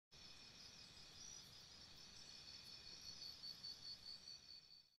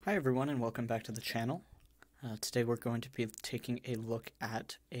Hi everyone and welcome back to the channel. Today we're going to be taking a look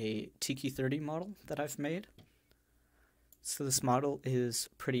at a Tiki 30 model that I've made. So this model is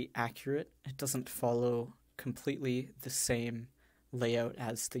pretty accurate. It doesn't follow completely the same layout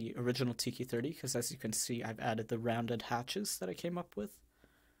as the original Tiki 30 because as you can see I've added the rounded hatches that I came up with.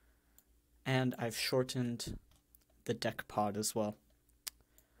 And I've shortened the deck pod as well.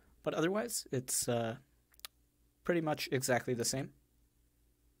 But otherwise it's pretty much exactly the same.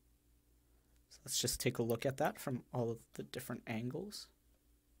 Let's just take a look at that from all of the different angles.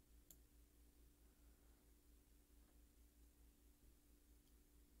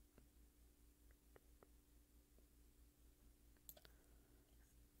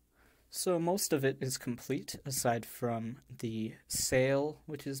 So most of it is complete aside from the sail,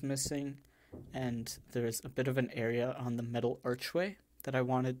 which is missing, and there's a bit of an area on the metal archway that I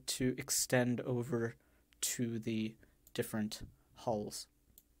wanted to extend over to the different hulls.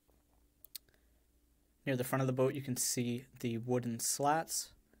 Near the front of the boat you can see the wooden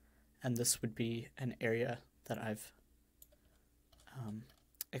slats, and this would be an area that I've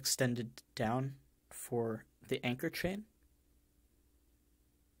extended down for the anchor chain.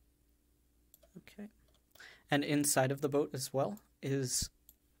 Okay, and inside of the boat as well is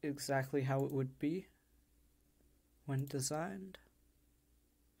exactly how it would be when designed.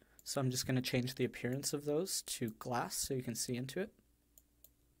 So I'm just going to change the appearance of those to glass so you can see into it.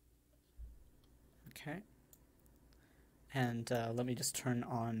 Okay, and let me just turn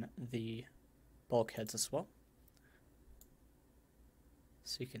on the bulkheads as well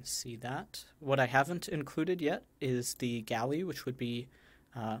so you can see that. What I haven't included yet is the galley, which would be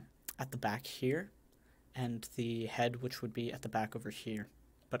at the back here, and the head, which would be at the back over here.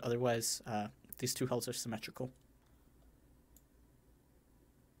 But otherwise, these two hulls are symmetrical.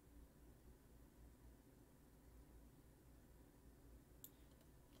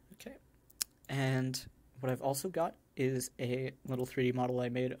 Okay. And what I've also got is a little 3D model I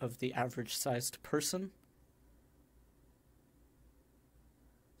made of the average sized person.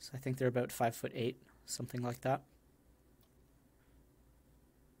 So I think they're about 5'8", something like that.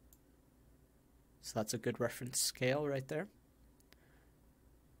 So that's a good reference scale right there.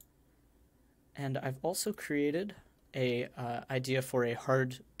 And I've also created a idea for a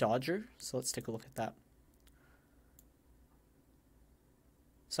hard dodger. So let's take a look at that.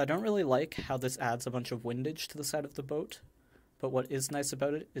 So I don't really like how this adds a bunch of windage to the side of the boat, but what is nice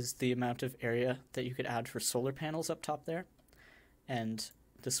about it is the amount of area that you could add for solar panels up top there, and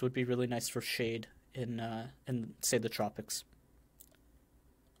this would be really nice for shade in say the tropics.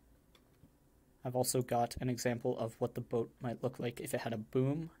 I've also got an example of what the boat might look like if it had a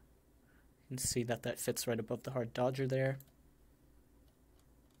boom. You can see that that fits right above the hard dodger there.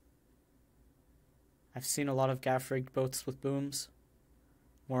 I've seen a lot of gaff-rigged boats with booms.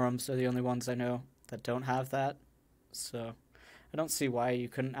 Warums are the only ones I know that don't have that, so I don't see why you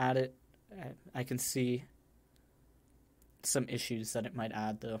couldn't add it. I can see some issues that it might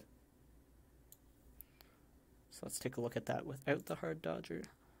add though. So let's take a look at that without the hard dodger.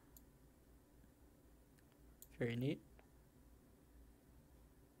 Very neat.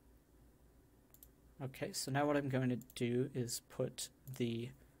 Okay, so now what I'm going to do is put the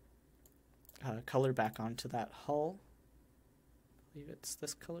color back onto that hull. I believe it's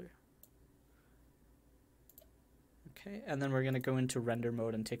this color. Okay, and then we're going to go into render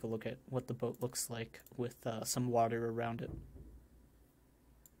mode and take a look at what the boat looks like with some water around it.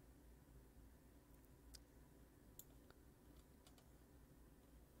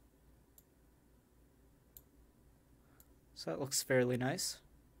 So that looks fairly nice.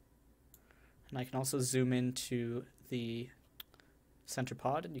 And I can also zoom into the center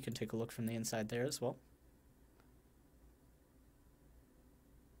pod and you can take a look from the inside there as well.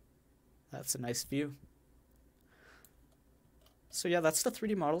 That's a nice view. So yeah, that's the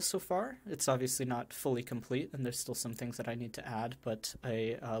 3D model so far. It's obviously not fully complete and there's still some things that I need to add, but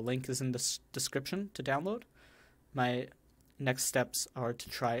a link is in the description to download. My next steps are to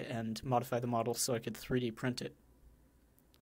try and modify the model so I could 3D print it